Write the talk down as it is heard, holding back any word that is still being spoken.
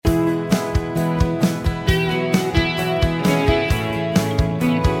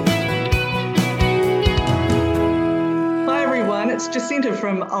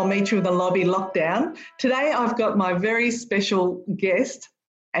from I'll Meet You in the Lobby lockdown. Today I've got my very special guest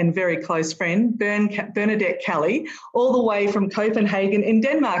and very close friend, Bernadette Kelly, all the way from Copenhagen in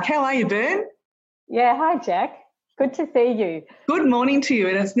Denmark. How are you, Bern? Yeah, hi, Jack. Good to see you. Good morning to you,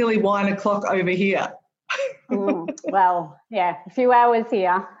 and it's nearly 1 o'clock over here. Well, yeah, a few hours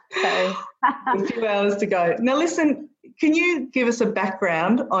here. So. A few hours to go. Now, listen, can you give us a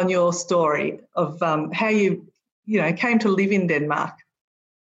background on your story of how you came to live in Denmark?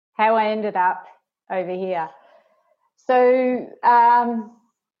 How I ended up over here. So,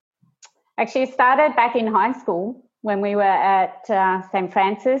 actually, it started back in high school when we were at St.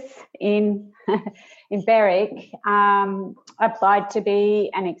 Francis in Berwick. I applied to be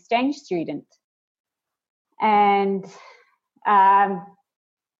an exchange student. And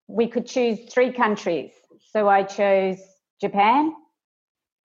we could choose 3 countries. So I chose Japan,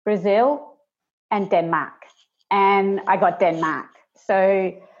 Brazil, and Denmark. And I got Denmark.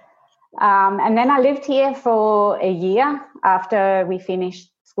 So, and then I lived here for a year after we finished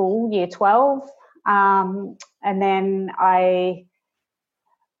school, year 12. And then I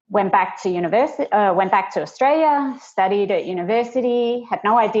went back to university, went back to Australia, studied at university, had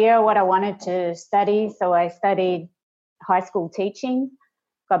no idea what I wanted to study. So I studied high school teaching,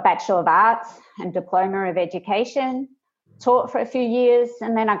 got Bachelor of Arts and Diploma of Education, taught for a few years,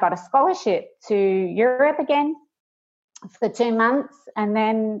 and then I got a scholarship to Europe again for 2 months, and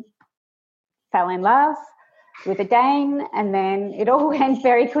then fell in love with a Dane, and then it all went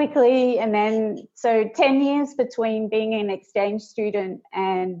very quickly. And then, so 10 years between being an exchange student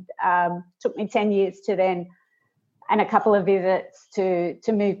and took me 10 years to then, and a couple of visits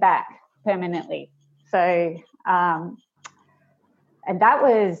to move back permanently. So, and that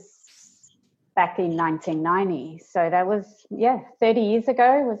was back in 1990. So that was, 30 years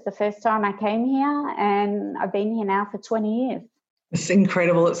ago was the first time I came here, and I've been here now for 20 years. It's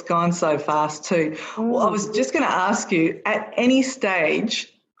incredible. It's gone so fast too. Well, I was just going to ask you, at any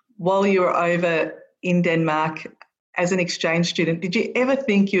stage while you were over in Denmark as an exchange student, did you ever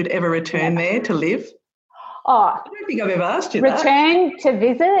think you'd ever return there to live? Oh, I don't think I've ever asked you that. Return to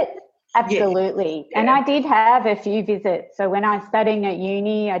visit? Absolutely. Yeah. And I did have a few visits. So when I was studying at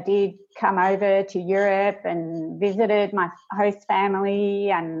uni, I did come over to Europe and visited my host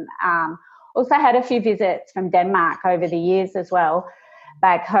family, and also had a few visits from Denmark over the years as well,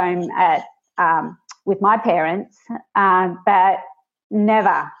 back home at with my parents, but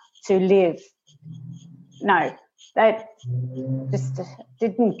never to live. No, that just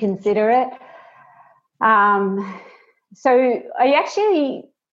didn't consider it. So I actually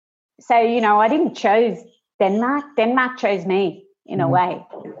say, I didn't choose Denmark. Denmark chose me in a way.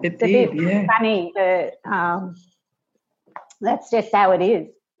 It's a bit funny, but that's just how it is.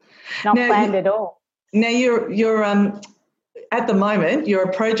 Not planned at all. Now you're at the moment you're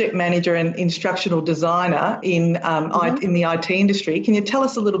a project manager and instructional designer in in the IT industry. Can you tell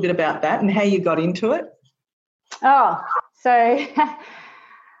us a little bit about that and how you got into it? Oh, so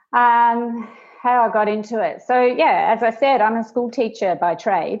how I got into it. So as I said, I'm a school teacher by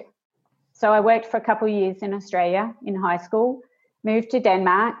trade. So I worked for a couple of years in Australia in high school, moved to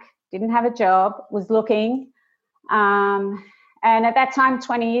Denmark, didn't have a job, was looking. And at that time,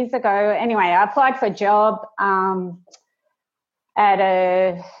 20 years ago, anyway, I applied for a job at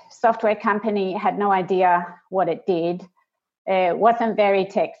a software company, had no idea what it did. It wasn't very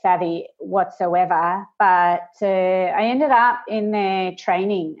tech savvy whatsoever, but I ended up in their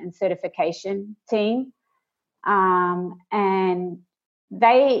training and certification team. And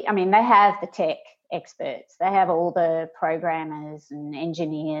they have the tech experts. They have all the programmers and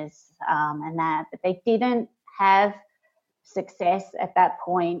engineers and that, but they didn't have success at that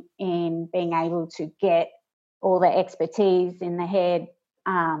point in being able to get all the expertise in the head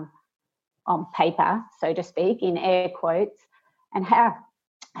on paper, so to speak, in air quotes, and how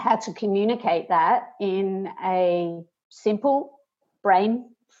to communicate that in a simple,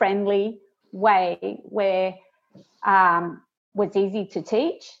 brain-friendly way where was easy to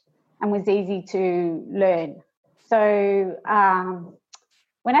teach and was easy to learn. So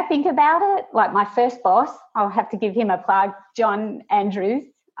when I think about it, like my first boss, I'll have to give him a plug, John Andrews.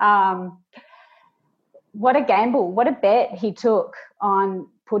 What a gamble, what a bet he took on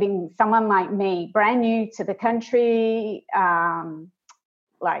putting someone like me, brand new to the country,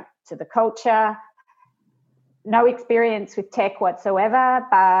 like to the culture, no experience with tech whatsoever,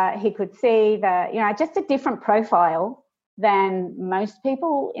 but he could see that, just a different profile than most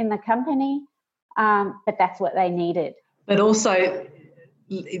people in the company, but that's what they needed. But also,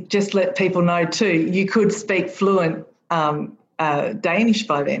 just let people know too, you could speak fluent Danish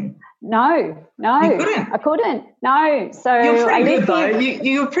by then. No, You couldn't? I couldn't. No. So You're I pretty lived good though. here.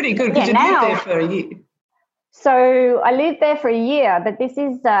 You were pretty good because you lived there for a year. So I lived there for a year, but this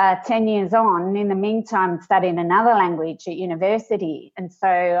is 10 years on. In the meantime, studying another language at university. And so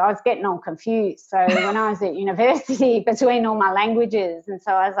I was getting all confused. So when I was at university, between all my languages, and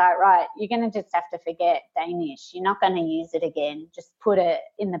so I was like, right, you're going to just have to forget Danish. You're not going to use it again. Just put it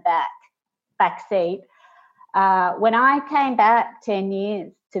in the back seat. When I came back 10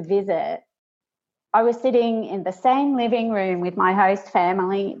 years to visit, I was sitting in the same living room with my host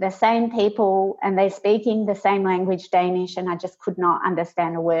family, the same people, and they're speaking the same language, Danish, and I just could not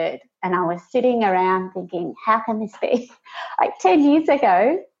understand a word. And I was sitting around thinking, how can this be? Like 10 years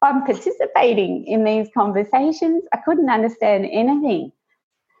ago, I'm participating in these conversations. I couldn't understand anything.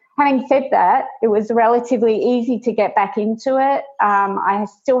 Having said that, it was relatively easy to get back into it. I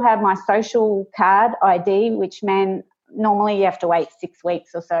still have my social card ID, which meant normally you have to wait 6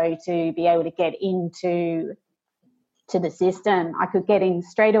 weeks or so to be able to get into the system. I could get in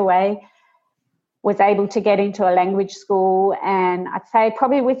straight away, was able to get into a language school, and I'd say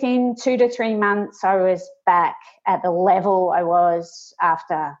probably within 2 to 3 months I was back at the level I was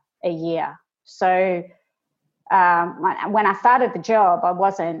after a year. So when I started the job, I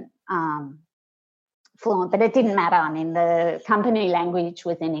wasn't fluent, but it didn't matter. I mean, the company language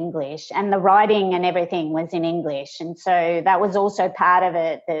was in English and the writing and everything was in English. And so that was also part of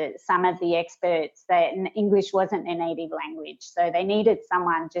it, that some of the experts, that English wasn't their native language. So they needed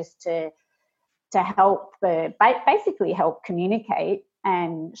someone just to help, basically help communicate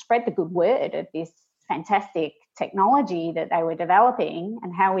and spread the good word of this fantastic technology that they were developing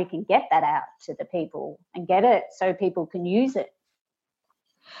and how we can get that out to the people and get it so people can use it.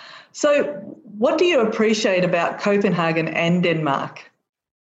 So what do you appreciate about Copenhagen and Denmark?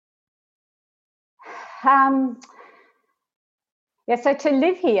 So to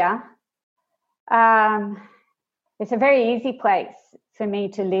live here, it's a very easy place for me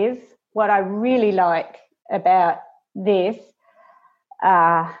to live. What I really like about this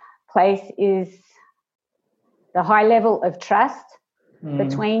place is the high level of trust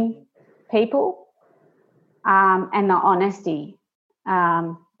between people and the honesty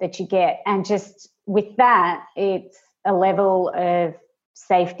that you get. And just with that, it's a level of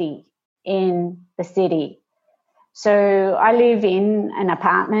safety in the city. So I live in an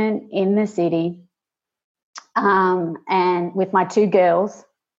apartment in the city and with my 2 girls,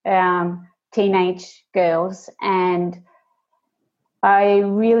 teenage girls, and I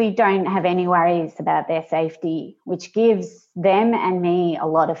really don't have any worries about their safety, which gives them and me a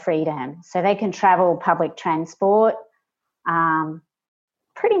lot of freedom. So they can travel public transport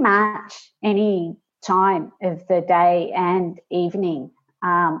pretty much any time of the day and evening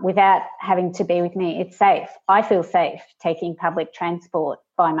without having to be with me. It's safe. I feel safe taking public transport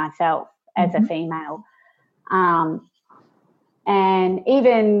by myself as a female. And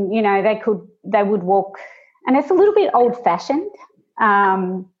even, you know, they would walk, and it's a little bit old-fashioned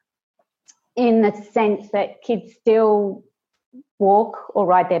in the sense that kids still walk or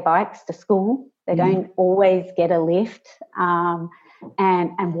ride their bikes to school. They don't always get a lift and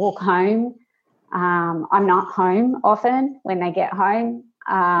walk home. I'm not home often when they get home.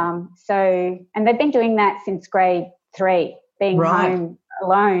 And they've been doing that since grade 3, being home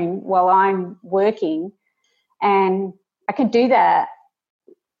alone while I'm working. And I can do that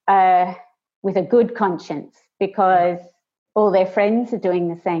with a good conscience because all their friends are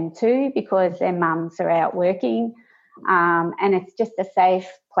doing the same too because their mums are out working. And it's just a safe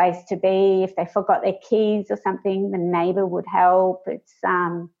place to be. If they forgot their keys or something, the neighbour would help. It's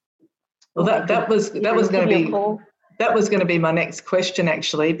well, that was going to be my next question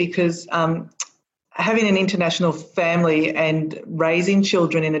actually, because having an international family and raising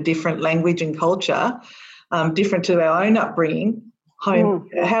children in a different language and culture, different to our own upbringing, home.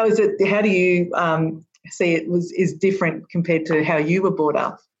 How is it? How do you see it is different compared to how you were brought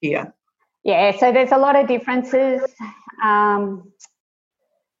up here? Yeah, so there's a lot of differences.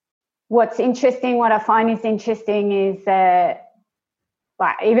 What I find is interesting is that,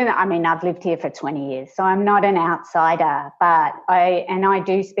 I've lived here for 20 years, so I'm not an outsider, but I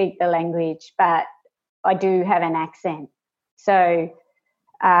do speak the language, but I do have an accent. So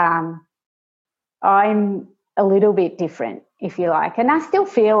I'm a little bit different, if you like. And I still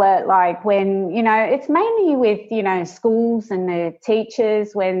feel it, like when, it's mainly with, schools and the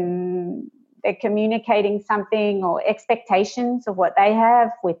teachers when they're communicating something or expectations of what they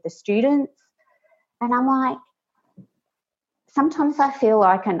have with the students. And I'm like, sometimes I feel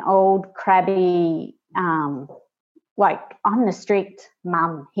like an old crabby like I'm the strict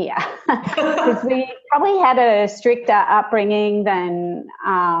mum here because we probably had a stricter upbringing than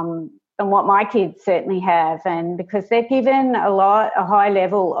what my kids certainly have, and because they're given a high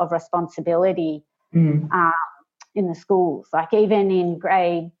level of responsibility in the schools. Like even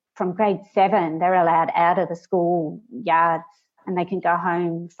from grade 7, they're allowed out of the school yards and they can go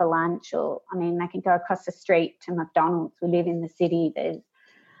home for lunch, or they can go across the street to McDonald's. We live in the city. There's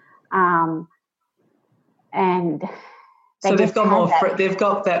and so they've got more.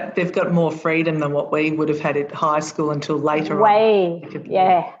 They've got more freedom than what we would have had at high school until later on.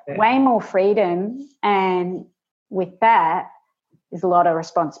 Way more freedom, and with that is a lot of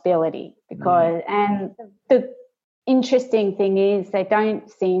responsibility because. And the interesting thing is, they don't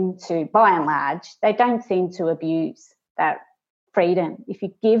seem to, by and large, abuse that freedom. If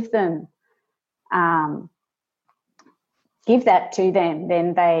you give them, give that to them,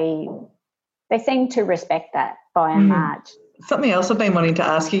 then they seem to respect that by and large. Something else I've been wanting to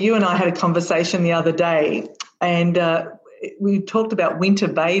ask you. You and I had a conversation the other day, and we talked about winter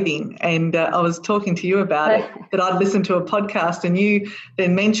bathing, and I was talking to you about it, that I'd listened to a podcast, and you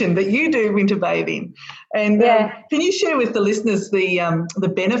then mentioned that you do winter bathing. And can you share with the listeners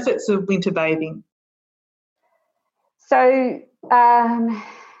the benefits of winter bathing? So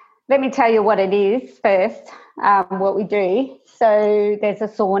let me tell you what it is first, what we do. So there's a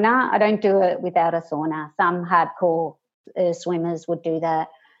sauna. I don't do it without a sauna. Some hardcore swimmers would do that.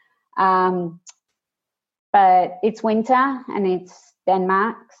 But it's winter and it's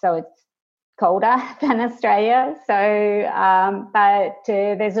Denmark, so it's colder than Australia. So, but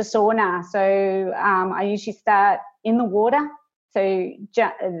there's a sauna. So I usually start in the water. So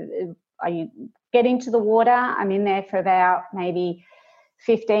I get into the water. I'm in there for about maybe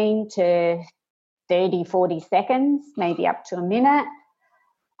 15 to 30, 40 seconds, maybe up to a minute.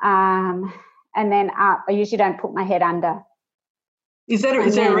 And then up. I usually don't put my head under. Is there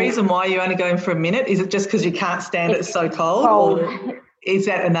a reason why you're only going for a minute? Is it just because you can't stand it so cold? Or is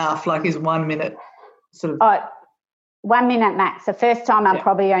that enough? Like, is 1 minute sort of? 1 minute max. The first time I'm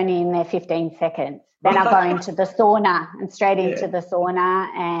probably only in there 15 seconds. Then I'll go into the sauna and straight into the sauna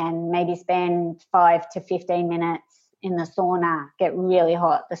and maybe spend 5 to 15 minutes in the sauna, get really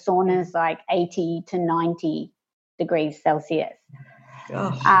hot. The sauna's like 80 to 90 degrees Celsius.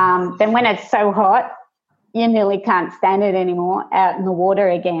 Then when it's so hot, you nearly can't stand it anymore, out in the water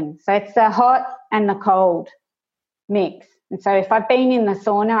again. So it's the hot and the cold mix. And so if I've been in the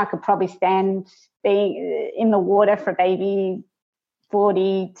sauna, I could probably stand being in the water for maybe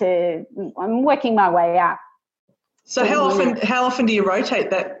 40 to, I'm working my way up. So how often do you rotate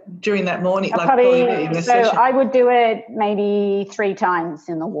that during that morning? I would do it maybe 3 times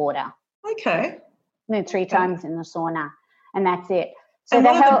in the water. Okay. And then 3 times in the sauna, and that's it. So and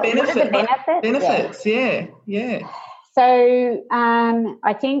what are the benefits? Yeah. So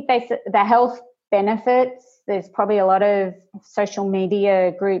I think the health benefits, there's probably a lot of social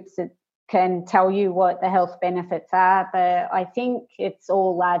media groups that can tell you what the health benefits are, but I think it's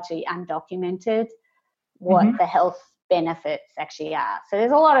all largely undocumented what the health benefits actually are. So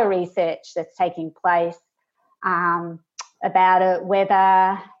there's a lot of research that's taking place about it,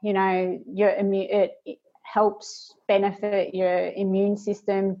 whether, it helps benefit your immune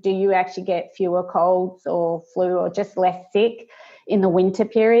system. Do you actually get fewer colds or flu or just less sick in the winter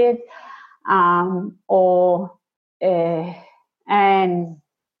period? And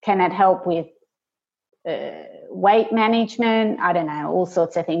can it help with weight management? I don't know, all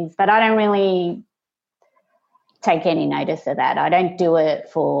sorts of things. But I don't really take any notice of that. I don't do it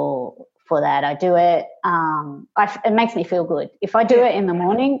for that. I do it, it makes me feel good. If I do it in the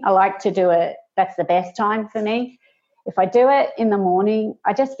morning, I like to do it. That's the best time for me. If I do it in the morning,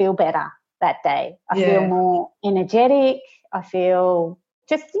 I just feel better that day. I feel more energetic. I feel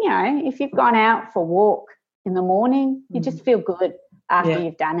just, if you've gone out for a walk in the morning, you just feel good after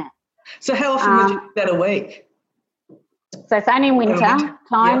you've done it. So how often would you do that a week? So it's only winter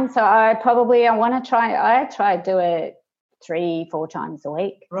time. So I want to try to do it 3-4 times a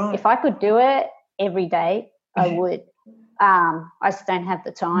week. Right. If I could do it every day, I would. I just don't have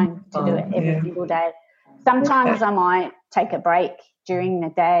the time to do it every single day. Sometimes I might take a break during the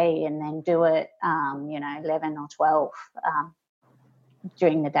day and then do it, 11 or 12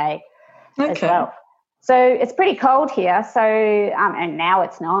 during the day as well. So it's pretty cold here. So, and now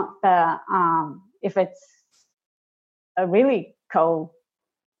it's not, but if it's a really cold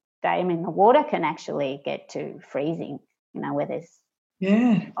day, the water can actually get to freezing, where there's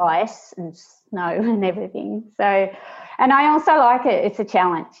ice and snow and everything. So, and I also like it. It's a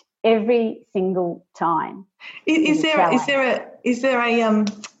challenge every single time. Is there a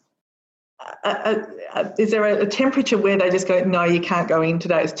is there a temperature where they just go, no, you can't go in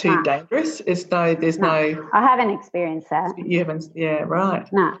today, it's too dangerous? There's no. I haven't experienced that. You haven't, yeah, right.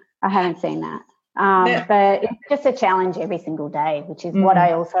 No, I haven't seen that. But it's just a challenge every single day, which is what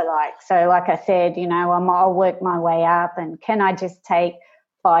I also like. So like I said, I'll work my way up, and can I just take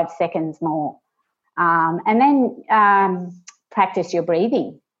 5 seconds more? And then practice your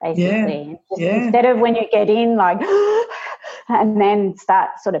breathing, basically. Instead of when you get in, like, and then start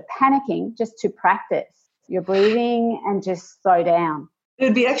sort of panicking, just to practice your breathing and just slow down.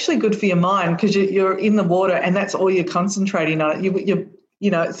 It'd be actually good for your mind, because you're in the water and that's all you're concentrating on.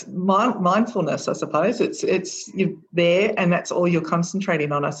 It's mindfulness, I suppose. It's you're there and that's all you're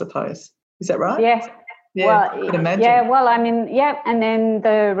concentrating on, I suppose. Is that right? Yes. Yeah, well, I could imagine. Yeah, well, I mean, yeah, and then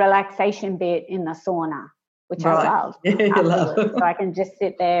the relaxation bit in the sauna, which I love. Yeah, you love. So I can just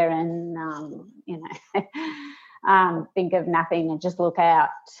sit there and, think of nothing and just look out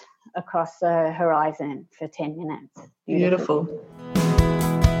across the horizon for 10 minutes. Beautiful.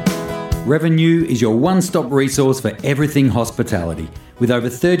 Revenue is your one-stop resource for everything hospitality. With over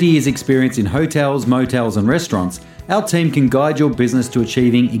 30 years' experience in hotels, motels and restaurants, our team can guide your business to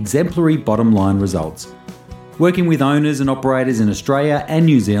achieving exemplary bottom-line results. Working with owners and operators in Australia and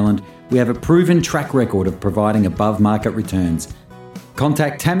New Zealand, we have a proven track record of providing above-market returns.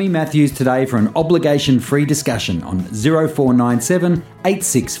 Contact Tammy Matthews today for an obligation-free discussion on 0497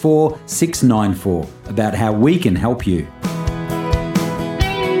 864 694 about how we can help you.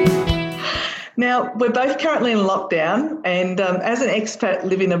 Now, we're both currently in lockdown, and as an expat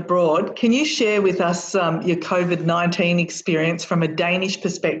living abroad, can you share with us your COVID-19 experience from a Danish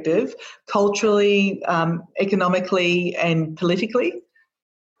perspective, culturally, economically and politically?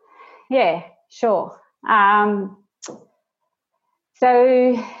 Yeah, sure.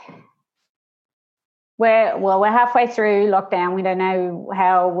 So we're halfway through lockdown. We don't know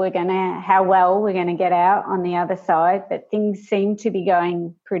how well we're gonna get out on the other side, but things seem to be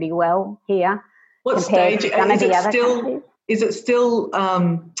going pretty well here. What stage is it still? Is it still?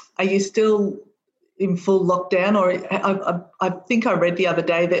 Are you still in full lockdown, or I think I read the other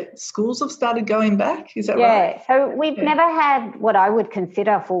day that schools have started going back? Is that right? Yeah. So we've never had what I would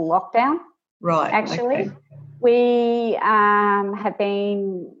consider full lockdown. Right. Actually, okay. We have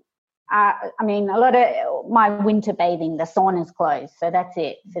been. A lot of my winter bathing, the sauna's closed, so that's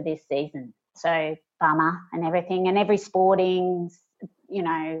it for this season. So bummer and everything, and every sporting,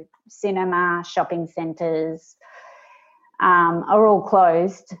 cinema, shopping centres are all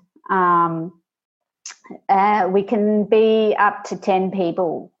closed. We can be up to 10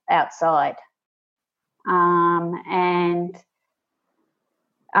 people outside, and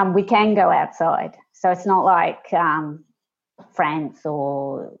we can go outside. So it's not like France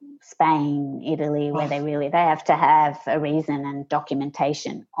or Spain, Italy, where they have to have a reason and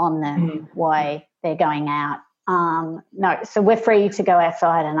documentation on them why they're going out. No, so we're free to go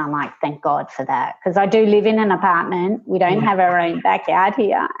outside, and I'm like, thank God for that, because I do live in an apartment. We don't have our own backyard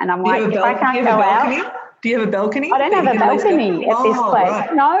here, and I'm like, if I can't go out. Do you have a balcony? I don't have a balcony at this place.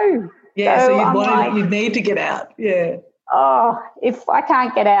 Right. No. Yeah, so you'd need to get out. Yeah. Oh, if I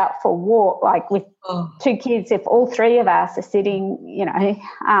can't get out for a walk, like with 2 kids, if all 3 of us are sitting,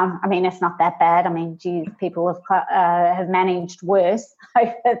 it's not that bad. I mean, geez, people have managed worse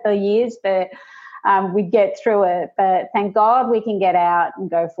over the years, but we get through it. But thank God we can get out and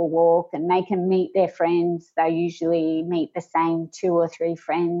go for a walk, and they can meet their friends. They usually meet the same 2 or 3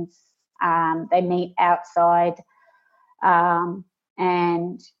 friends. They meet outside, and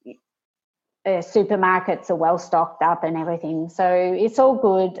supermarkets are well stocked up and everything, so it's all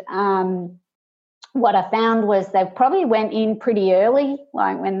good. What I found was they probably went in pretty early,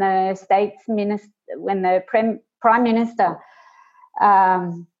 like when the Prime Minister,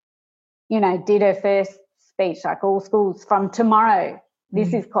 did her first speech, like all schools from tomorrow,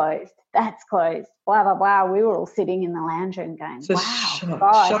 this is closed, that's closed, blah blah blah. We were all sitting in the lounge room going, it's a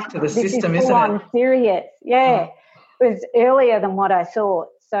wow, shock to the this system, is isn't it? Serious, yeah. It was earlier than what I thought.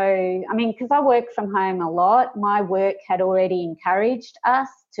 So, I mean, because I work from home a lot, my work had already encouraged us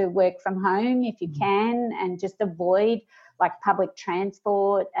to work from home if you can, and just avoid like public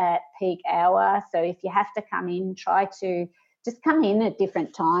transport at peak hour. So if you have to come in, try to just come in at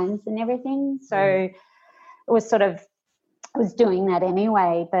different times and everything. So it was I was doing that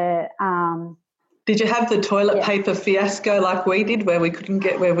anyway. But did you have the toilet paper fiasco like we did, where we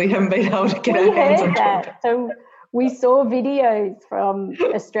haven't been able to get our hands on toilet? So we saw videos from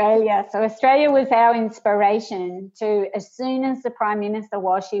Australia. So Australia was our inspiration to, as soon as the Prime Minister,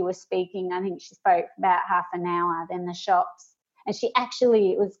 while she was speaking, I think she spoke for about half an hour, then the shops. And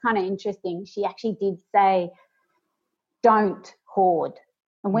it was kind of interesting, she actually did say, don't hoard.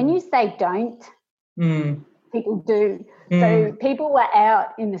 And when you say don't, people do. So Mm. people were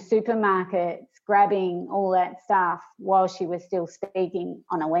out in the supermarkets grabbing all that stuff while she was still speaking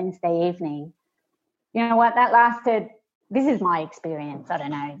on a Wednesday evening. You know what? That lasted, this is my experience. I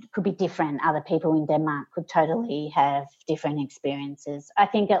don't know. It could be different. Other people in Denmark could totally have different experiences. I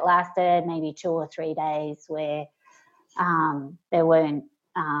think it lasted maybe 2 or 3 days where there weren't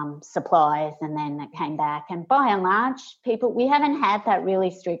supplies, and then it came back. And by and large, we haven't had that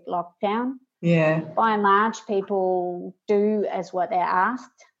really strict lockdown. Yeah. By and large, people do as what they're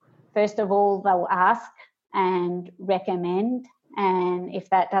asked. First of all, they'll ask and recommend, and if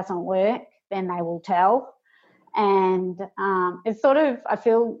that doesn't work, then they will tell. And it's sort of, I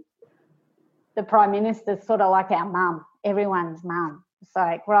feel the Prime Minister's sort of like our mum, everyone's mum. It's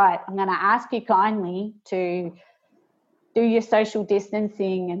like, right, I'm going to ask you kindly to do your social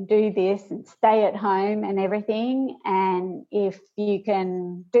distancing and do this and stay at home and everything. And if you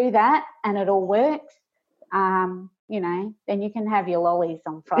can do that and it all works, you know, then you can have your lollies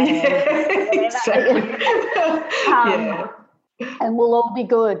on Friday. Yeah, exactly. Yeah. And we'll all be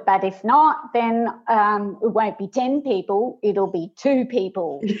good. But if not, then it won't be 10 people, it'll be 2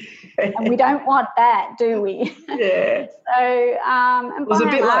 people. And we don't want that, do we? Yeah. So it was a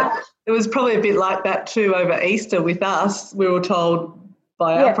bit like, it was probably a bit like that too over Easter with us. We were told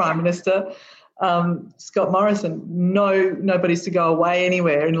by our Prime Minister, Scott Morrison, nobody's to go away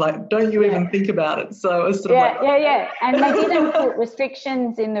anywhere, and like, don't you even think about it. So it was sort of like, and they didn't put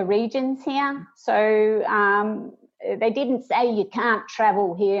restrictions in the regions here. So they didn't say you can't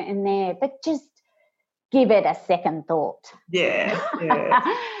travel here and there, but just give it a second thought. Yeah.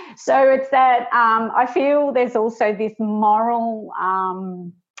 So it's that I feel there's also this moral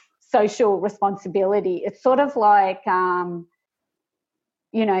social responsibility. It's sort of like,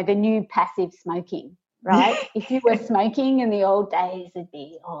 you know, the new passive smoking, right? If you were smoking in the old days, it'd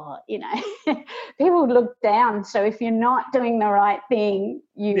be, you know, people would look down. So if you're not doing the right thing,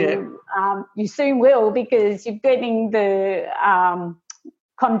 you soon will, because you're getting the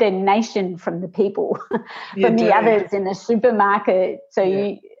condemnation from the people, from the others in the supermarket. So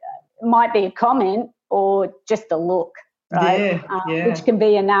you might be a comment or just a look, right? Which can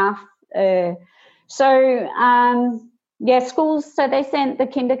be enough. Schools, so they sent the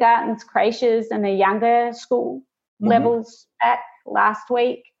kindergartens, creches and the younger school levels back last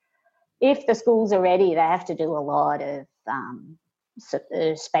week. If the schools are ready, they have to do a lot of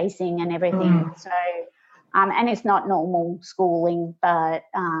spacing and everything. So, and it's not normal schooling, but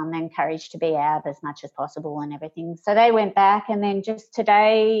encouraged to be out as much as possible and everything. So they went back, and then just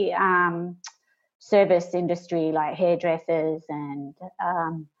today, service industry like hairdressers and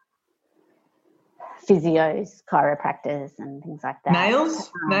physios, chiropractors and things like that.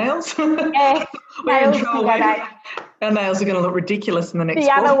 Nails? Yeah, We're in trouble. Our nails are going to look ridiculous in the next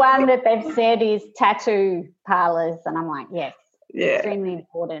The other one that they've said is tattoo parlours, and I'm like, yes, extremely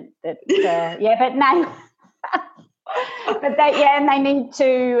important. That, but no. But and they need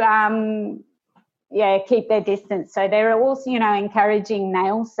to, keep their distance. So they're also, you know, encouraging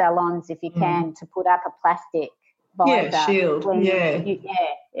nail salons, if you can, to put up a plastic visor. Shield.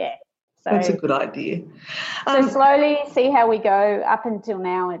 So that's a good idea. So slowly see how we go. Up until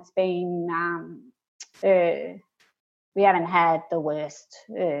now, it's been we haven't had the worst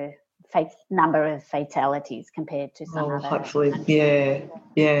number of fatalities compared to some other. Hopefully, yeah.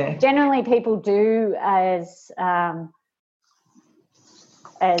 Generally, people do as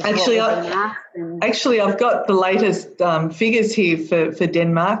actually, I've got the latest figures here for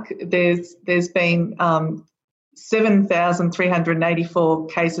Denmark. There's been 7,384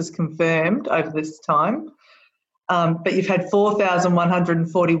 cases confirmed over this time, but you've had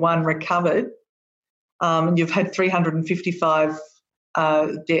 4,141 recovered, and you've had 355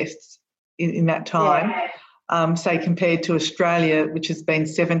 deaths in that time, say compared to Australia, which has been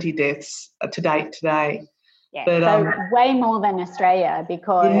 70 deaths to date today. Yeah, so way more than Australia,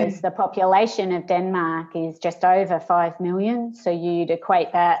 because the population of Denmark is just over 5 million. So you'd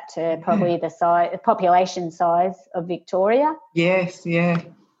equate that to probably the population size of Victoria. Yes,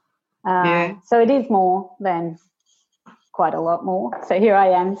 So it is more than quite a lot more. So here I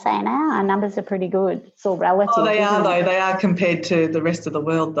am saying, our numbers are pretty good. It's all relative. Oh, they are, though. They are compared to the rest of the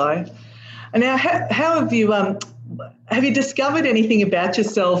world, though. And now, how have you discovered anything about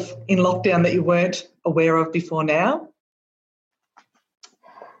yourself in lockdown that you weren't aware of before now?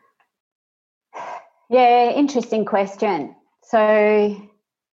 Yeah, interesting question. So,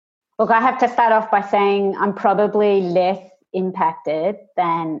 look, I have to start off by saying I'm probably less impacted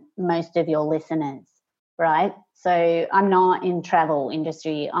than most of your listeners, right? So I'm not in travel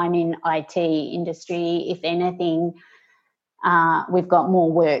industry. I'm in IT industry. If anything, we've got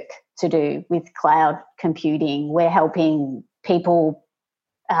more work to do with cloud computing. We're helping people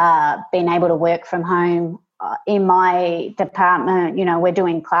being able to work from home. In my department, we're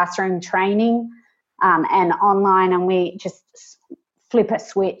doing classroom training and online, and we just flip a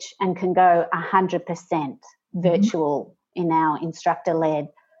switch and can go 100% virtual in our instructor-led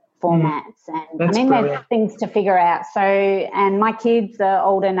formats. And there's things to figure out. So, and my kids are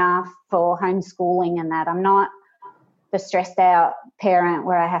old enough for homeschooling and that. I'm not the stressed out parent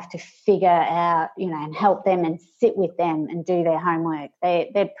where I have to figure out, and help them and sit with them and do their homework.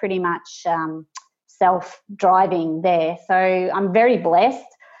 They're pretty much self-driving there. So I'm very blessed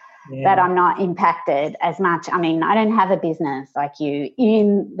that I'm not impacted as much. I mean, I don't have a business like you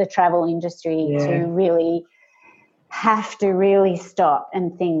in the travel industry to really have to really stop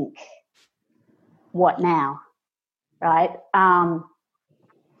and think, what now, right?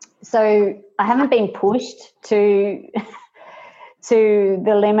 So I haven't been pushed to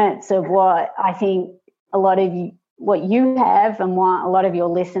the limits of what I think what you have and what a lot of your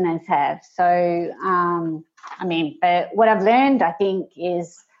listeners have. So, but what I've learned, I think,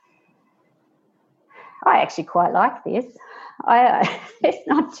 is I actually quite like this. It's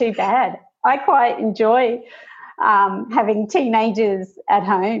not too bad. I quite enjoy having teenagers at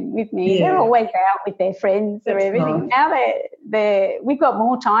home with me. They're always out with their friends or everything. Nice. Now we've got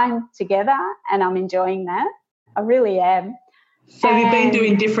more time together, and I'm enjoying that. I really am. So have you been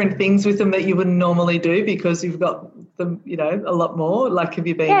doing different things with them that you wouldn't normally do because you've got them, a lot more? Like, have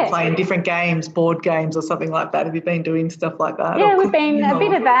you been playing different games, board games or something like that? Have you been doing stuff like that? Yeah, we've been a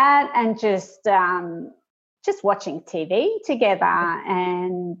bit of that, and just watching TV together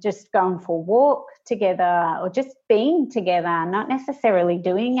and just going for a walk together, or just being together, not necessarily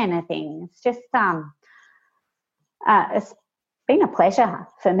doing anything. It's just it's been a pleasure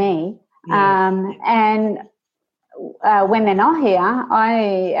for me. And when they're not here,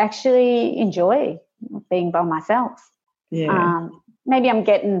 I actually enjoy being by myself. Maybe I'm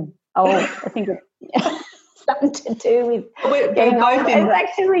getting old. I think it's something to do with getting old. There's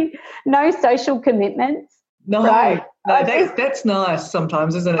actually no social commitments. No, right? That's nice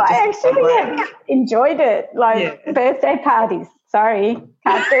sometimes, isn't it? I actually have enjoyed it, like birthday parties. Sorry,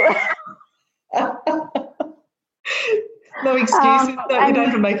 can't do it. No excuses. You don't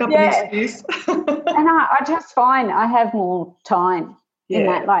have to make up an excuse. And I just find I have more time in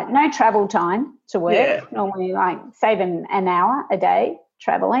that, like no travel time to work. Yeah. Normally, like saving an hour a day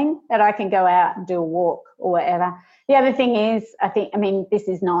traveling, that I can go out and do a walk or whatever. The other thing is, this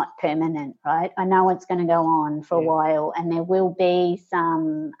is not permanent, right? I know it's going to go on for a while, and there will be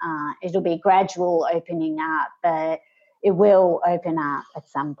some, it'll be gradual opening up, but it will open up at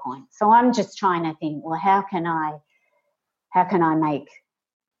some point. So I'm just trying to think, well, how can I make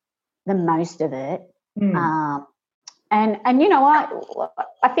the most of it? And you know what?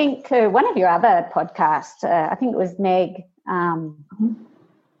 I think one of your other podcasts, I think it was Meg,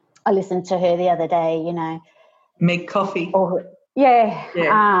 I listened to her the other day, Meg Coffee. We're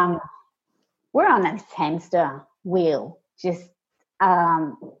on this hamster wheel, just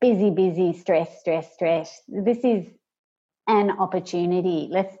busy, stress. This is an opportunity.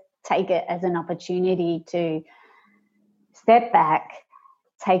 Let's take it as an opportunity to step back,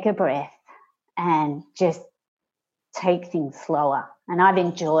 take a breath, and just take things slower. And I've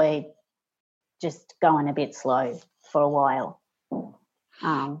enjoyed just going a bit slow for a while.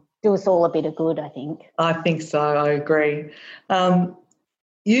 Do us all a bit of good, I think. I think so. I agree.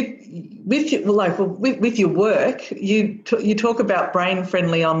 With your work, you talk about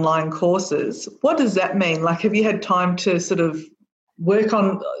brain-friendly online courses. What does that mean? Like, have you had time to sort of work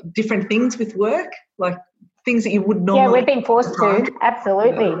on different things with work, like things that you would normally? Yeah, we've been forced to.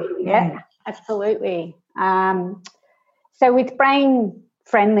 Absolutely. Yeah, absolutely. So with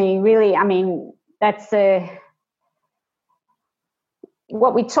brain-friendly, really, that's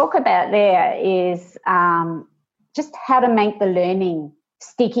what we talk about there is just how to make the learning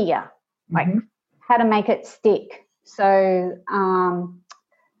stickier, like how to make it stick. So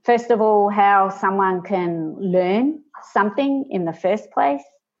first of all, how someone can learn something in the first place,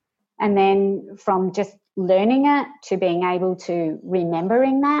 and then from just learning it to being able to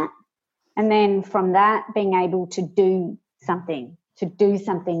remembering that, and then from that being able to do something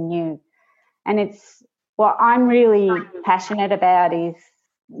new. And it's what I'm really passionate about is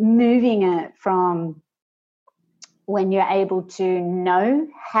moving it from when you're able to know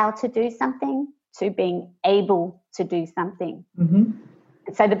how to do something to being able to do something.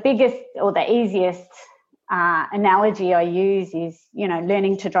 So the biggest or the easiest analogy I use is,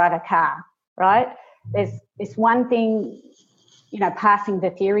 learning to drive a car, right? There's this one thing, passing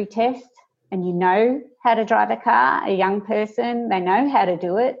the theory test, and you know how to drive a car, a young person, they know how to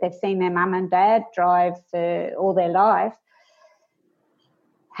do it. They've seen their mum and dad drive for all their life.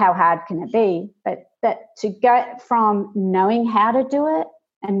 How hard can it be? But that to go from knowing how to do it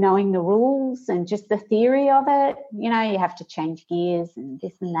and knowing the rules and just the theory of it, you know, you have to change gears and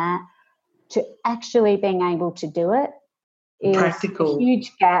this and that, to actually being able to do it is practical. A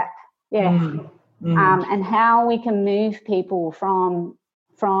huge gap. Yeah. And how we can move people from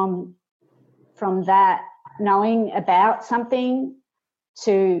that knowing about something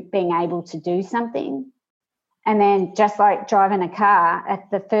to being able to do something. And then just like driving a car, at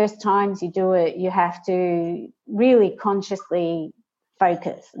the first times you do it, you have to really consciously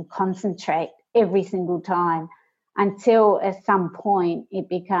focus and concentrate every single time until at some point it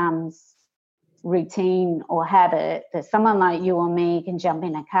becomes routine or habit that someone like you or me can jump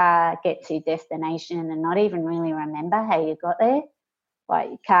in a car, get to your destination and not even really remember how you got there. Like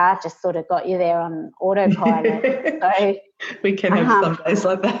your car just sort of got you there on autopilot. So we can have some days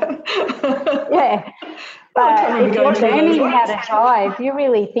like that. Yeah. But if you're learning how to drive, you're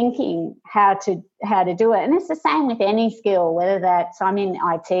really thinking how to do it. And it's the same with any skill, whether that's, I'm in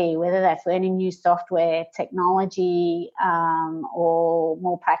IT, whether that's learning new software, technology, or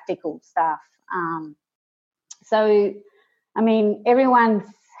more practical stuff. So, I mean, everyone's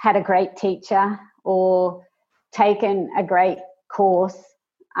had a great teacher or taken a great course.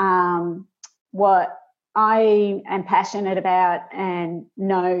 What I am passionate about and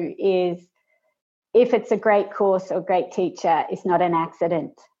know is if it's a great course or great teacher, it's not an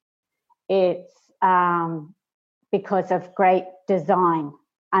accident. It's because of great design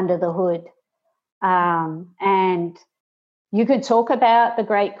under the hood. And you could talk about the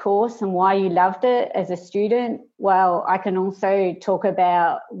great course and why you loved it as a student. Well, I can also talk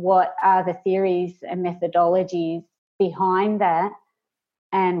about what are the theories and methodologies behind that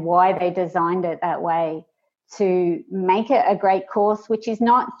and why they designed it that way to make it a great course, which is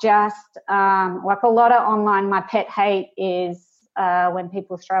not just like a lot of online. My pet hate is when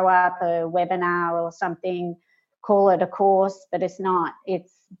people throw up a webinar or something, call it a course, but it's not.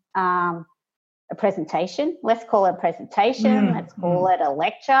 It's a presentation. Let's call it a presentation. Let's call it a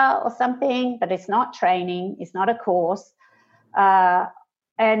lecture or something, but it's not training. It's not a course.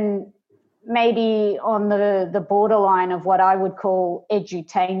 And maybe on the borderline of what I would call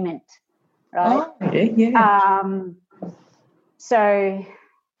edutainment. Right. Oh,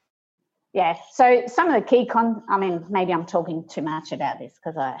 yeah. So some of the key I mean, maybe I'm talking too much about this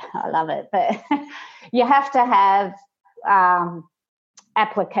because I love it, but you have to have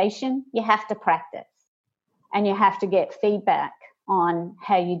application, you have to practice, and you have to get feedback on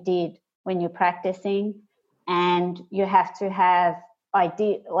how you did when you're practicing, and you have to have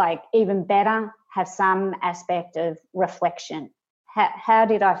even better, have some aspect of reflection. How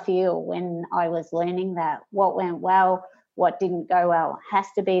did I feel when I was learning that? What went well? What didn't go well? It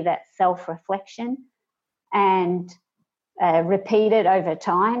has to be that self-reflection and repeat it over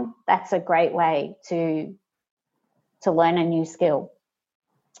time. That's a great way to learn a new skill.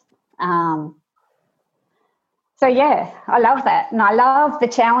 So, yeah, I love that. And I love the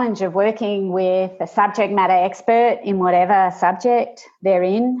challenge of working with a subject matter expert in whatever subject they're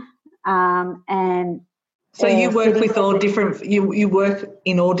in. And so you work with all different, you work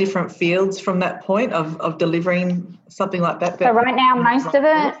in all different fields from that point of delivering something like that? So right now, most of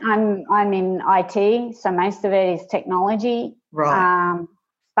it, I'm in IT, so most of it is technology. Right.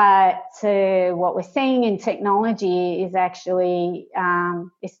 But what we're seeing in technology is actually,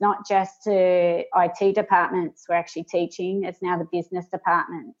 it's not just to IT departments we're actually teaching, it's now the business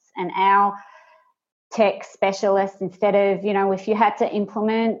departments. And our tech specialists, instead of, if you had to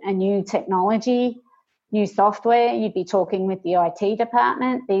implement a new technology, new software, you'd be talking with the IT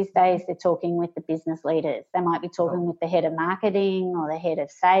department. These days, they're talking with the business leaders. They might be talking with the head of marketing or the head of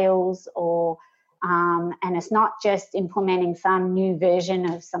sales, or and it's not just implementing some new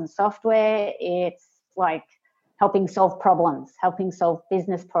version of some software. It's like helping solve problems, helping solve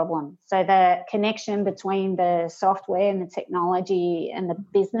business problems. So the connection between the software and the technology and the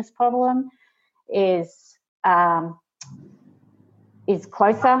business problem is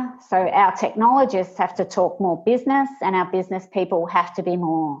closer. So our technologists have to talk more business, and our business people have to be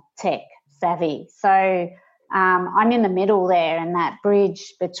more tech savvy. So I'm in the middle there, and that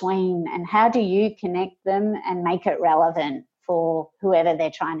bridge between, and how do you connect them and make it relevant for whoever they're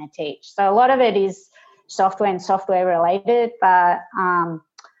trying to teach. So a lot of it is software and software related, but and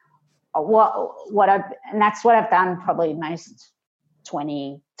that's what I've done probably most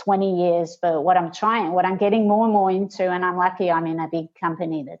 20 years. But what I'm getting more and more into, and I'm lucky I'm in a big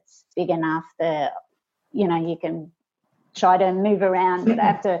company that's big enough that, you can try to move around, but I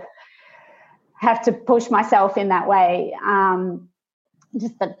have to have to push myself in that way.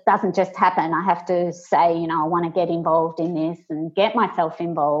 Just that doesn't just happen. I have to say, you know, I want to get involved in this and get myself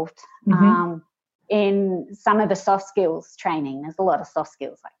involved. In some of the soft skills training. There's a lot of soft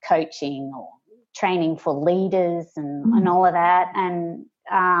skills like coaching or training for leaders and all of that. And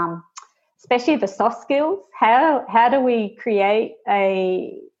especially the soft skills, how do we create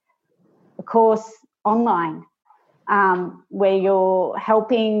a course online where you're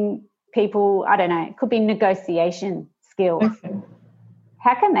helping people, I don't know, it could be negotiation skills. Okay.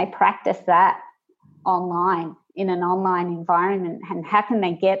 How can they practice that online in an online environment, and how can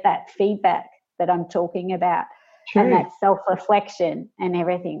they get that feedback that I'm talking about? True. And that self-reflection and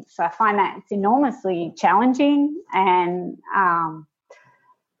everything. So I find that it's enormously challenging and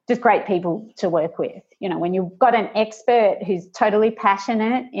just great people to work with. You know, when you've got an expert who's totally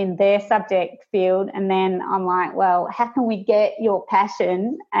passionate in their subject field, and then I'm like, well, how can we get your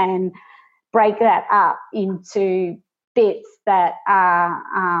passion and break that up into bits that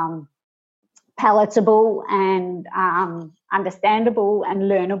are palatable and understandable and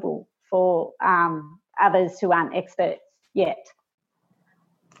learnable for others who aren't experts yet.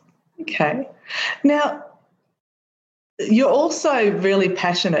 Okay. Now, you're also really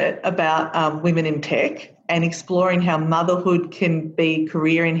passionate about women in tech and exploring how motherhood can be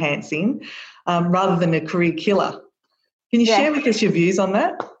career enhancing rather than a career killer. Can you share with us your views on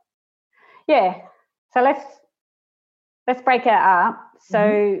that? Yeah. So let's break it up.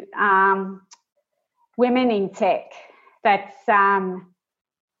 So women in tech, that's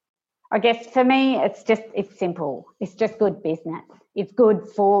I guess for me it's simple. It's just good business. It's good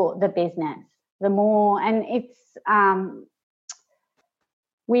for the business. The more, and it's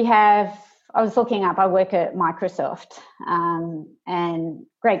I was looking up, I work at Microsoft and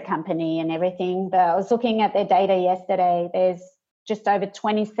great company and everything, but I was looking at their data yesterday. There's just over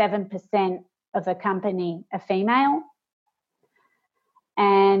 27% of the company are female,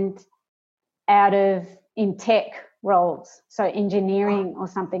 and out of in tech roles, so engineering or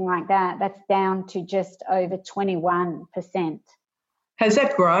something like that, that's down to just over 21%. Has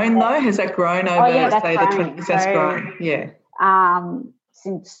that grown though? Has that grown over, say, the 20? That's grown, yeah.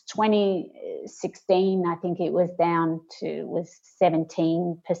 Since 2016, I think it was down to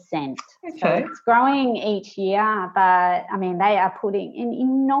 17%. Okay. So it's growing each year, but I mean, they are putting an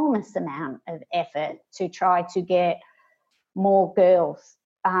enormous amount of effort to try to get more girls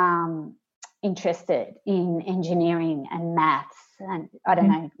interested in engineering and maths. And I don't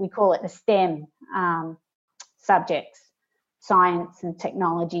know, we call it the STEM subjects, science and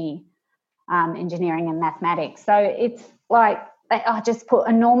technology, engineering and mathematics. So it's like, I just put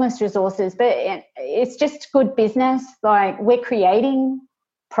enormous resources, but it's just good business. Like, we're creating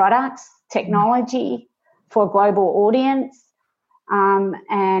products, technology for a global audience,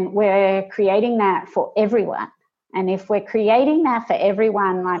 and we're creating that for everyone. And if we're creating that for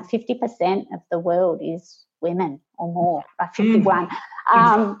everyone, like 50% of the world is women or more, like 51.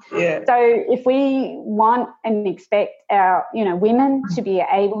 So if we want and expect our, women to be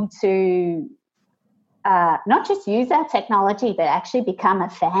able to not just use our technology, but actually become a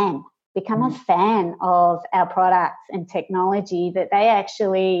fan of our products and technology, that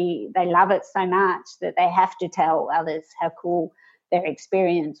they love it so much that they have to tell others how cool their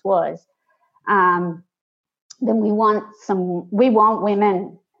experience was. Then we want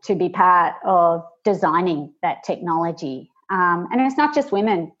women to be part of designing that technology. And it's not just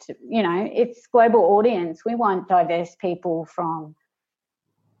women, it's global audience. We want diverse people from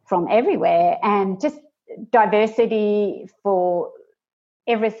everywhere, and just diversity for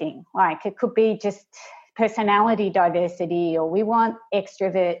everything. Like, it could be just personality diversity, or we want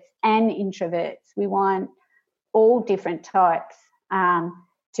extroverts and introverts. We want all different types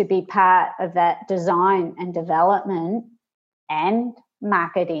to be part of that design and development and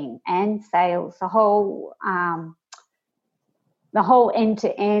marketing and sales, the whole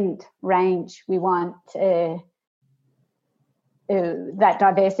end-to-end range. We want that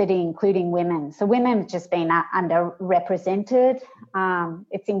diversity, including women. So women have just been underrepresented.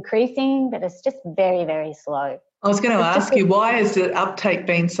 It's increasing, but it's just very, very slow. I was going to ask you, why has the uptake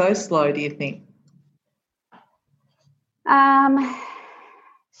been so slow, do you think?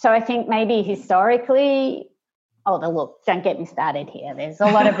 So I think maybe historically, don't get me started here. There's a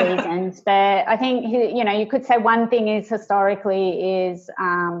lot of reasons, but I think, you could say one thing is historically is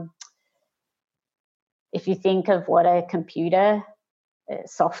if you think of what a computer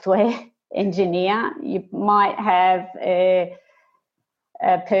software engineer, you might have in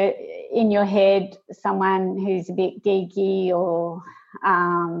your head someone who's a bit geeky or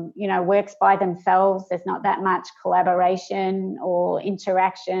works by themselves. There's not that much collaboration or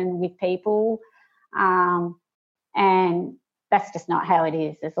interaction with people. And that's just not how it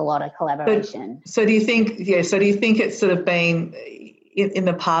is. There's a lot of collaboration. So do you think it's sort of been in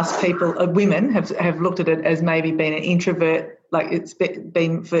the past, women have looked at it as maybe being an introvert, like it's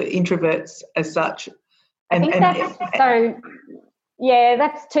been for introverts as such? That's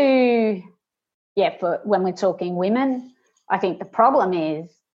too, for when we're talking women. I think the problem is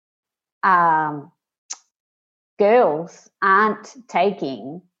girls aren't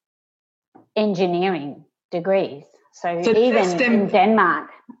taking engineering degrees. So even in Denmark,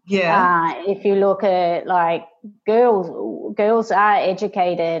 if you look at like girls are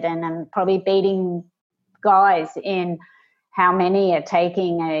educated and probably beating guys in how many are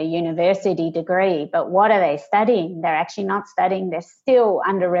taking a university degree. But what are they studying? They're actually not studying. They're still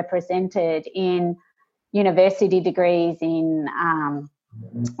underrepresented in university degrees in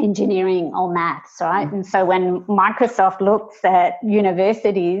engineering or maths, right? And so when Microsoft looks at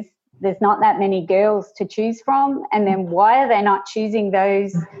universities, there's not that many girls to choose from. And then why are they not choosing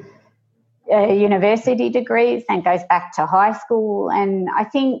those university degrees? And goes back to high school. And I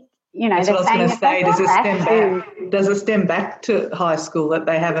think, that's what I was going to say. Does it stem back to high school that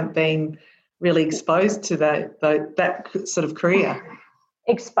they haven't been really exposed to that sort of career?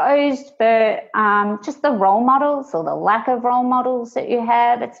 Exposed, but just the role models or the lack of role models that you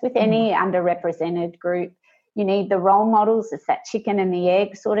have. It's with any underrepresented group. You need the role models. It's that chicken and the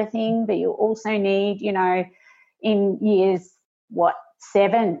egg sort of thing. But you also need, in years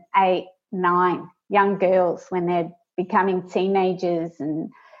 7, 8, 9, young girls when they're becoming teenagers. And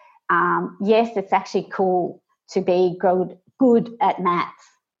yes, it's actually cool to be good at maths,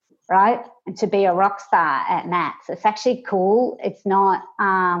 right? And to be a rock star at maths. It's actually cool. It's not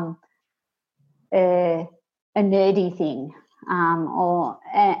a nerdy thing.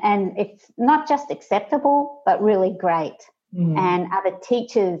 And it's not just acceptable, but really great. And other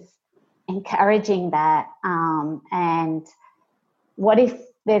teachers encouraging that. And what if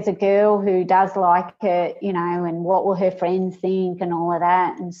there's a girl who does like it, and what will her friends think and all of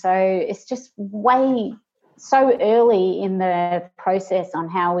that? And so it's just so early in the process on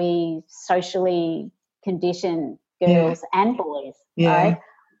how we socially condition girls and boys, right?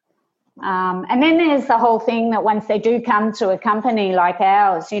 And then there's the whole thing that once they do come to a company like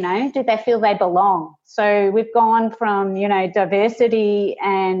ours, do they feel they belong? So we've gone from, diversity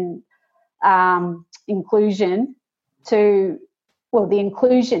and inclusion to, the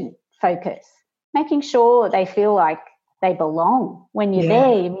inclusion focus, making sure they feel like they belong when you're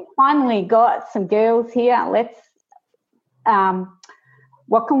there. You finally got some girls here. Let's,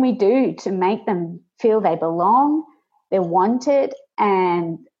 what can we do to make them feel they belong, they're wanted,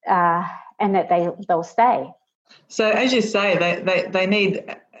 and that they'll stay? So as you say, they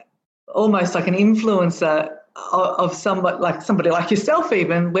need almost like an influencer of somebody like yourself,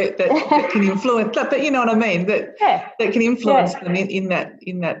 even that can influence. But you know what I mean? That can influence them in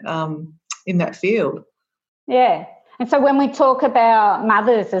that field. Yeah. And so when we talk about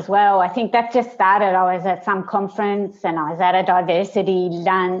mothers as well, I think that just started. I was at some conference and I was at a diversity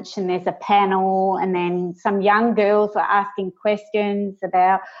lunch, and there's a panel, and then some young girls were asking questions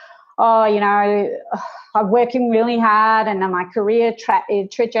about, I'm working really hard and my career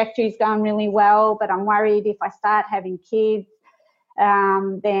trajectory is going really well, but I'm worried if I start having kids,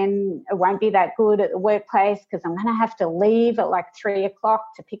 then it won't be that good at the workplace because I'm going to have to leave at like 3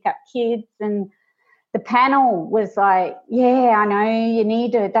 o'clock to pick up kids. And the panel was like, I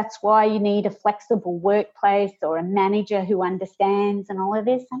know that's why you need a flexible workplace or a manager who understands and all of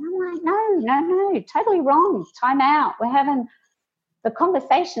this. And I'm like, no, totally wrong. Time out. The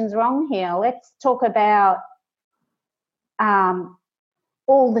conversation's wrong here. Let's talk about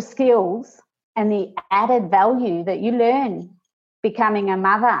all the skills and the added value that you learn becoming a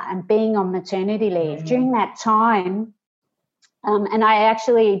mother and being on maternity leave during that time. And I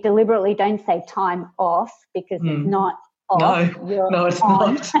actually deliberately don't say time off because it's not off. No, it's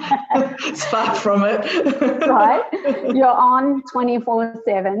on. not. It's far from it. Right? You're on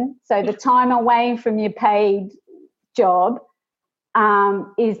 24/7. So the time away from your paid job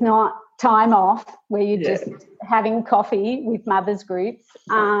is not time off where you're just having coffee with mothers groups.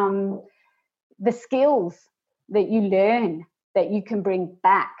 The skills that you learn that you can bring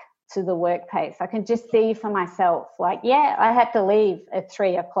back to the workplace. I can just see for myself, like, I had to leave at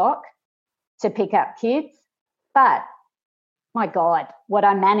 3 o'clock to pick up kids, but my God, what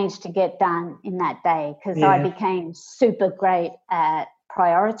I managed to get done in that day, because I became super great at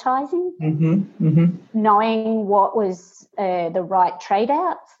prioritizing, knowing what was the right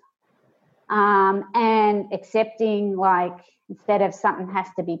trade-outs, and accepting, like, instead of something has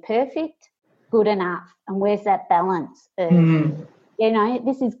to be perfect, good enough. And where's that balance of,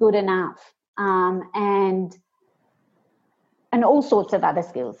 this is good enough. and all sorts of other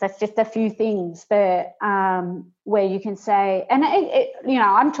skills. That's just a few things that where you can say, and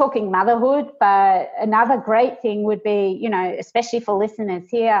I'm talking motherhood, but another great thing would be, especially for listeners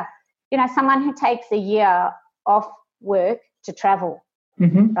here, someone who takes a year off work to travel,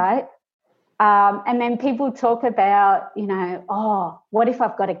 right? And then people talk about, what if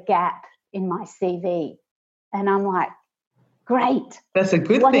I've got a gap in my CV? And I'm like, great. That's a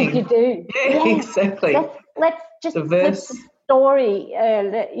good thing. What did you do? Yeah, exactly. Let's just diverse. flip the story,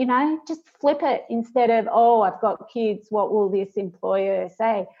 just flip it instead of, I've got kids, what will this employer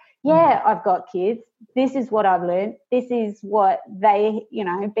say? Yeah, I've got kids. This is what I've learned. This is what they,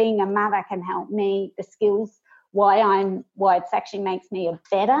 being a mother can help me, the skills, why it actually makes me a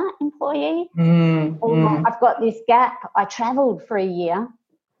better employee. I've got this gap. I traveled for a year.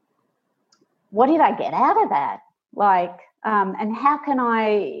 What did I get out of that? And how can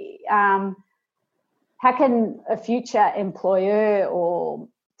a future employer or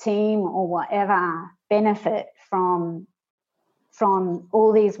team or whatever benefit from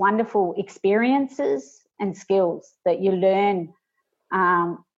all these wonderful experiences and skills that you learn,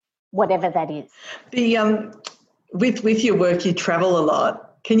 whatever that is? With your work, you travel a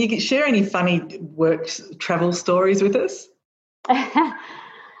lot. Can you share any funny travel stories with us?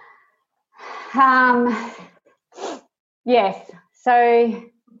 Yes. So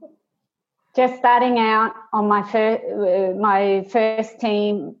just starting out on my first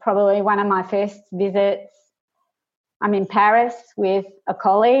team, probably one of my first visits, I'm in Paris with a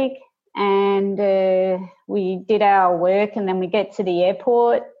colleague, and we did our work, and then we get to the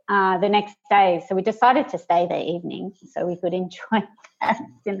airport the next day. So we decided to stay the evening so we could enjoy Paris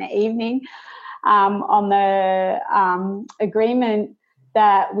in the evening, on the agreement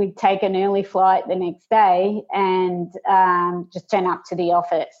that we'd take an early flight the next day and just turn up to the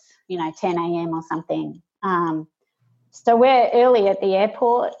office, 10 a.m. or something. So we're early at the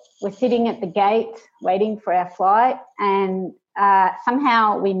airport. We're sitting at the gate waiting for our flight, and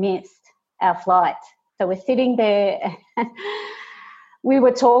somehow we missed our flight. So we're sitting there. We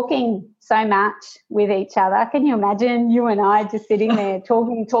were talking so much with each other. Can you imagine you and I just sitting there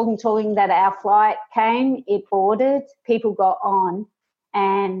talking that our flight came, it boarded, people got on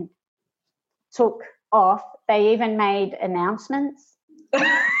and took off. They even made announcements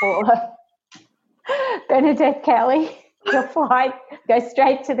for Bernadette Kelly, your flight, go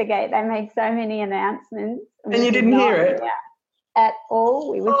straight to the gate. They make so many announcements. And you didn't hear it? At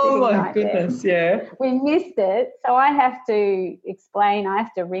all. We were sitting my right goodness, there. Yeah. We missed it. So I have to explain, I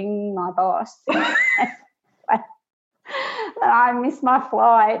have to ring my boss that I missed my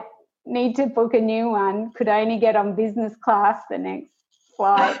flight, need to book a new one, could only get on business class the next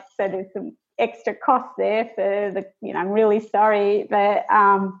flight. So there's some extra cost there for I'm really sorry. But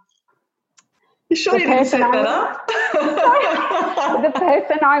you sure you didn't set that up? The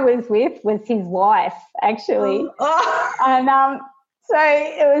person I was with was his wife, actually. And so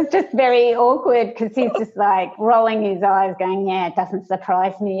it was just very awkward because he's just like rolling his eyes going, yeah, it doesn't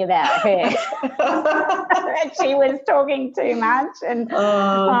surprise me about her. That she was talking too much. And so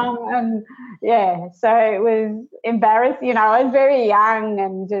it was embarrassing. I was very young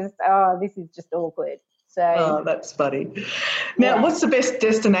and just, this is just awkward. So that's funny. Now, what's the best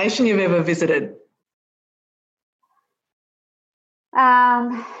destination you've ever visited?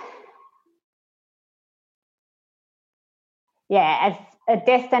 As a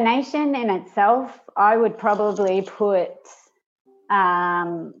destination in itself, I would probably put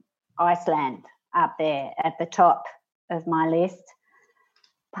Iceland up there at the top of my list,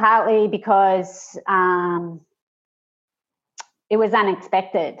 partly because it was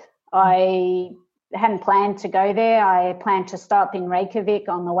unexpected. I hadn't planned to go there. I planned to stop in Reykjavik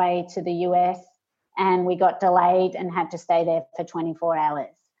on the way to the US, and we got delayed and had to stay there for 24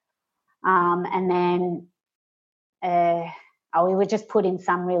 hours. And then we were just put in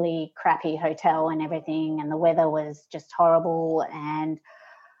some really crappy hotel and everything, and the weather was just horrible. And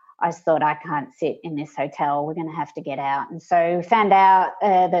I just thought, I can't sit in this hotel. We're going to have to get out. And so we found out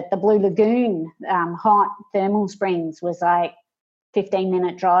that the Blue Lagoon hot thermal springs was like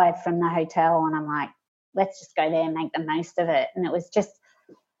 15-minute drive from the hotel. And I'm like, let's just go there and make the most of it. And it's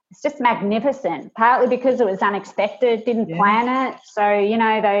just magnificent, partly because it was unexpected, didn't plan it. So,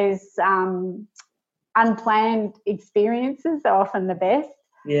 those unplanned experiences are often the best.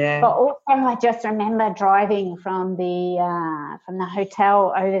 Yeah. But also I just remember driving from the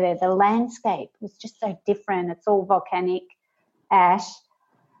hotel over there. The landscape was just so different. It's all volcanic ash.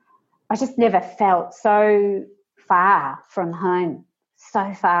 I just never felt so far from home,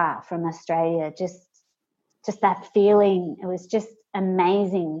 so far from Australia. Just that feeling. It was just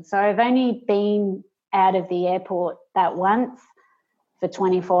amazing. So I've only been out of the airport that once for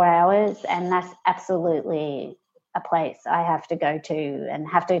 24 hours, and that's absolutely a place I have to go to and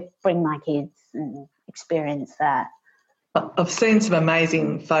have to bring my kids and experience that. I've seen some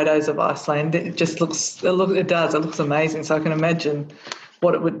amazing photos of Iceland. It looks amazing. So I can imagine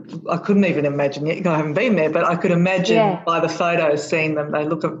what it would. I couldn't even imagine yet. I haven't been there, but I could imagine by the photos, seeing them. It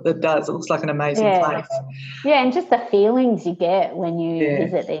looks like an amazing place. Yeah, and just the feelings you get when you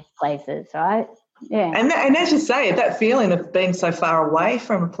visit these places, right? Yeah. And as you say, that feeling of being so far away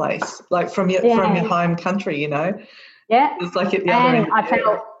from a place, like from your home country, you know. Yeah. It's like at the other end. And I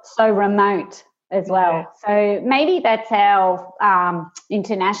felt so remote as well. Yeah. So maybe that's how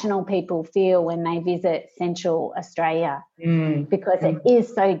international people feel when they visit Central Australia, because it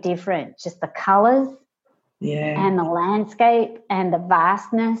is so different, just the colours and the landscape and the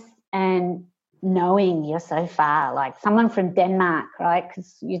vastness, and knowing you're so far, like someone from Denmark, right,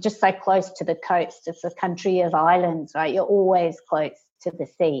 because you're just so close to the coast. It's a country of islands, right? You're always close to the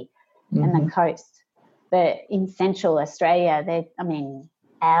sea and the coast. But in Central Australia,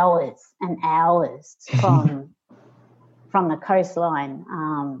 hours and hours from the coastline.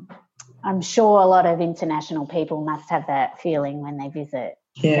 I'm sure a lot of international people must have that feeling when they visit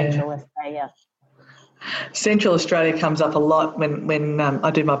Central Australia. Central Australia comes up a lot when I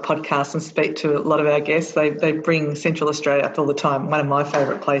do my podcast and speak to a lot of our guests. They bring Central Australia up all the time. One of my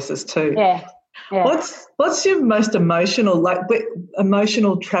favourite places too. Yeah. What's your most emotional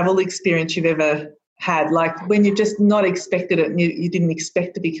travel experience you've ever had? Like when you just not expected it and you didn't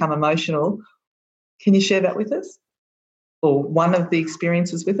expect to become emotional. Can you share that with us? Or one of the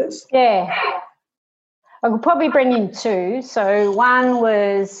experiences with us? Yeah. I could probably bring in two. So one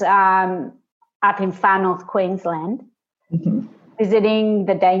was up in far north Queensland, visiting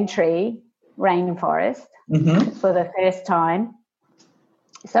the Daintree rainforest for the first time.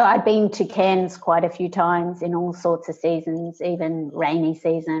 So I'd been to Cairns quite a few times in all sorts of seasons, even rainy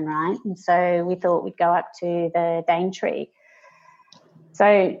season, right? And so we thought we'd go up to the Daintree.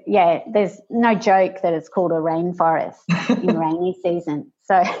 So, yeah, there's no joke that it's called a rainforest in rainy season.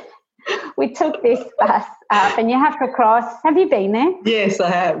 So we took this bus up, and you have to cross. Have you been there? Yes,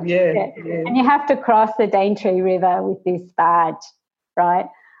 I have, yeah. And you have to cross the Daintree River with this barge, right?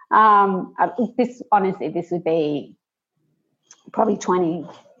 This would be probably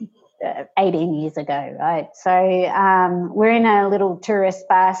 18 years ago, right? So we're in a little tourist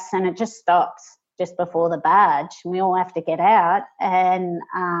bus, and it just stops just before the barge. We all have to get out, and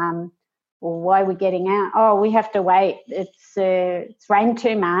why are we getting out? Oh, we have to wait. It's rained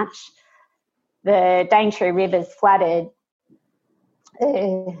too much. The Daintree River's flooded.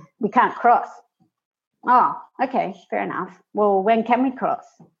 We can't cross. Oh, okay, fair enough. Well, when can we cross?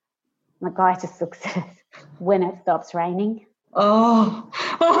 And the guy just looks at us. When it stops raining. Oh.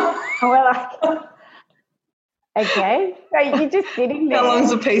 And we're like, okay. So you're just sitting there. How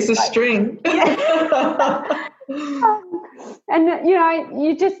long's a piece of string? And, you know,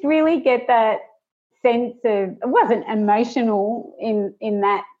 you just really get that sense of, it wasn't emotional in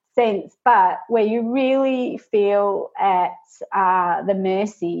that sense, but where you really feel at the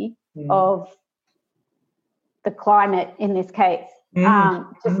mercy of the climate in this case.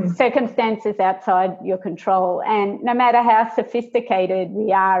 Just circumstances outside your control, and no matter how sophisticated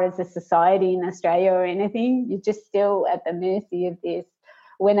we are as a society in Australia or anything, you're just still at the mercy of this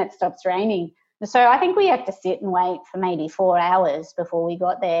when it stops raining. So I think we had to sit and wait for maybe 4 hours before we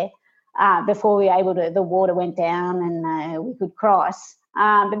got there, before we were able to, the water went down and we could cross.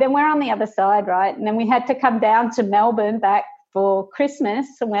 But then we're on the other side, right? And then we had to come down to Melbourne back for Christmas,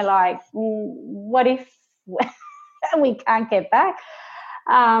 and we're like, what if we can't get back?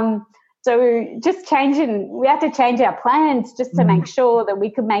 So just we had to change our plans just to make sure that we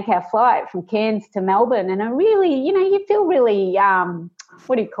could make our flight from Cairns to Melbourne. And it really, you know, you feel really,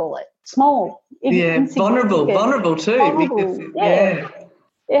 what do you call it? Small. Yeah, vulnerable too. Vulnerable. Because,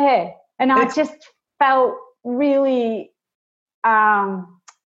 yeah. And I just felt really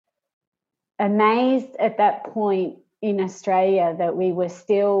amazed at that point in Australia that we were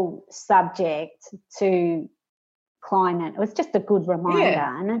still subject to climate. It was just a good reminder,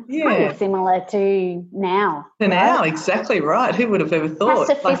 and it's kind of similar to now. Now, exactly right. Who would have ever thought?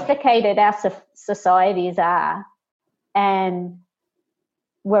 How sophisticated our societies are, and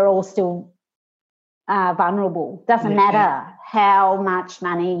we're all still vulnerable. Doesn't matter how much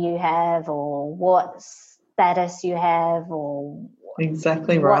money you have or what status you have or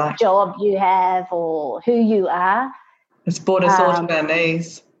what job you have or who you are. It's brought us all to our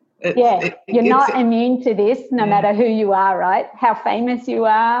knees. You're not immune to this no matter who you are, right? How famous you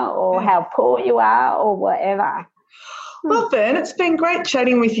are or how poor you are or whatever. Well, Fern, it's been great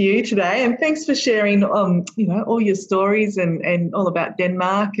chatting with you today, and thanks for sharing, all your stories and all about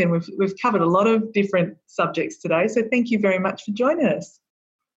Denmark. And we've covered a lot of different subjects today. So thank you very much for joining us.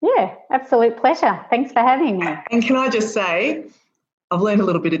 Yeah, absolute pleasure. Thanks for having me. And can I just say, I've learned a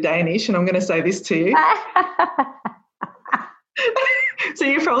little bit of Danish, and I'm going to say this to you. So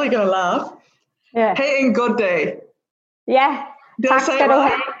you're probably going to laugh. Yeah. Hey en god dag. Yeah. Did I say it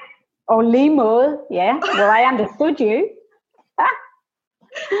right? Og lige måde. Yeah. Well, I understood you.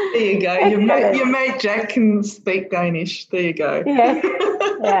 There you go. Your mate Jack can speak Danish. There you go. Yeah.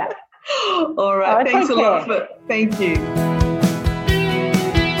 Yeah. All right. Thanks a lot. Thank you.